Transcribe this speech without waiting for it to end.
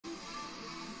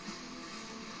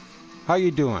How you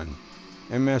doing?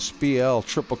 MSBL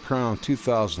Triple Crown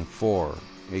 2004,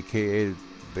 aka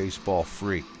Baseball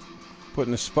Freak,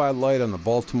 putting the spotlight on the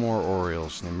Baltimore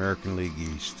Orioles in the American League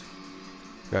East.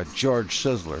 Got George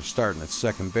Sisler starting at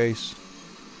second base,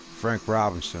 Frank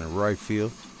Robinson in right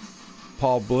field,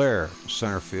 Paul Blair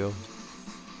center field,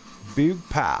 Big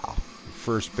Powell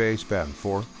first base batting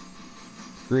fourth,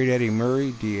 Great Eddie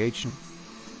Murray DHing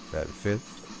batting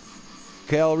fifth,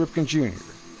 Cal Ripken Jr.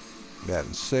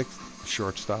 batting sixth,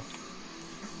 shortstop,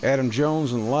 Adam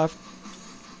Jones in left,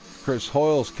 Chris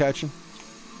Hoyles catching,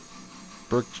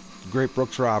 great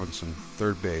Brooks Robinson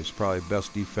third base, probably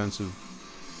best defensive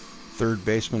third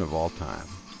baseman of all time,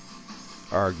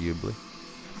 arguably.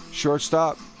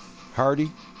 Shortstop,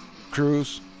 Hardy,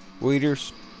 Cruz,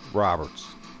 Wieters, Roberts.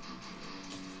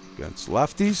 Against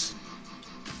lefties,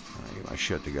 I get my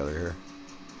shit together here.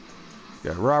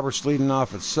 Got Roberts leading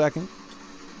off at second,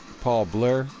 Paul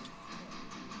Blair,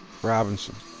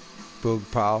 Robinson, Boog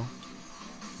Powell,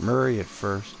 Murray at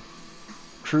first,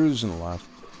 Cruz in left,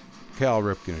 Cal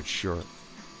Ripken at short,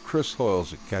 Chris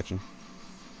Hoyles catching,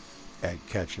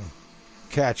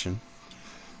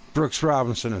 Brooks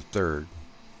Robinson at third.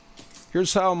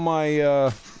 Here's how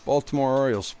my Baltimore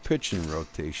Orioles pitching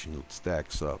rotation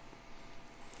stacks up.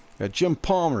 Got Jim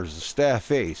Palmer's the staff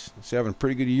ace. He's having a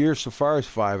pretty good year so far. He's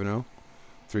 5-0,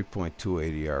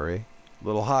 3.28 ERA. A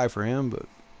little high for him, but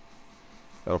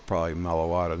that'll probably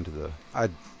mellow out into the,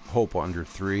 I'd hope, under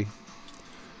 3.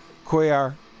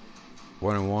 Cuellar,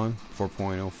 1-1,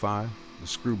 4.05, the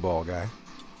screwball guy.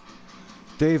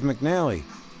 Dave McNally,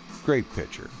 great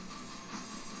pitcher,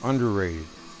 underrated.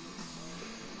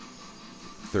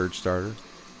 Third starter.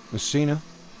 Messina,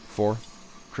 fourth.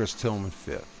 Chris Tillman,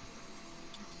 fifth.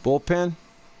 Bullpen,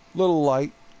 little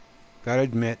light, gotta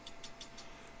admit.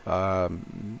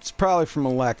 It's probably from a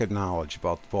lack of knowledge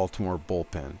about the Baltimore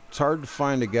bullpen. It's hard to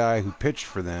find a guy who pitched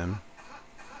for them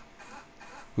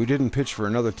who didn't pitch for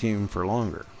another team for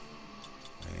longer.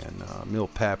 And Mil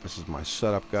Pappas is my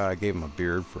setup guy. I gave him a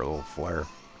beard for a little flair.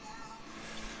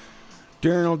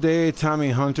 Darren O'Day, Tommy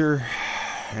Hunter,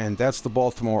 and that's the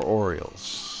Baltimore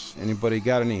Orioles. Anybody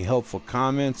got any helpful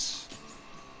comments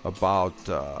about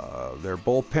their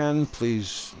bullpen?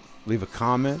 Please leave a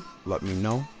comment. Let me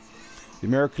know. The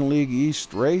American League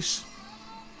East race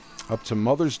up to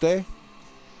Mother's Day.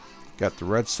 Got the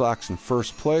Red Sox in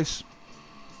first place.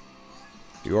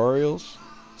 The Orioles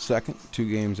second, 2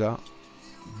 games out.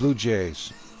 Blue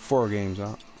Jays 4 games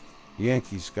out.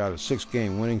 Yankees got a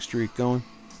 6-game winning streak going.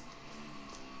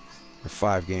 They're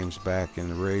 5 games back,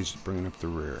 and the Rays bringing up the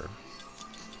rear.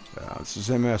 This is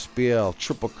MSBL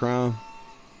Triple Crown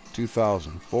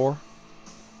 2004,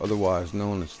 otherwise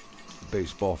known as the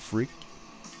Baseball Freak,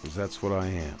 because that's what I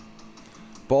am.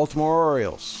 Baltimore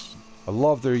Orioles. I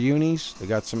love their unis. They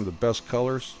got some of the best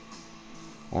colors.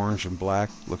 Orange and black.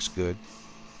 Looks good.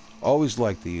 Always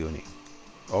liked the uni.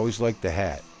 Always liked the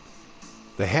hat.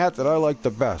 The hat that I liked the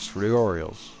best for the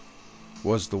Orioles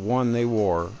was the one they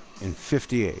wore in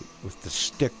 '58 with the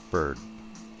stick bird.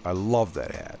 I love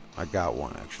that hat. I got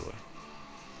one, actually.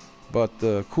 But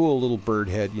the cool little bird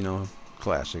head, you know,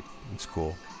 classic. It's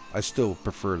cool. I still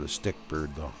prefer the stick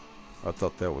bird, though. I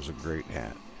thought that was a great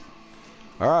hat.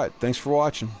 All right, thanks for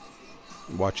watching.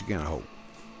 Watch again, I hope.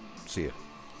 See ya.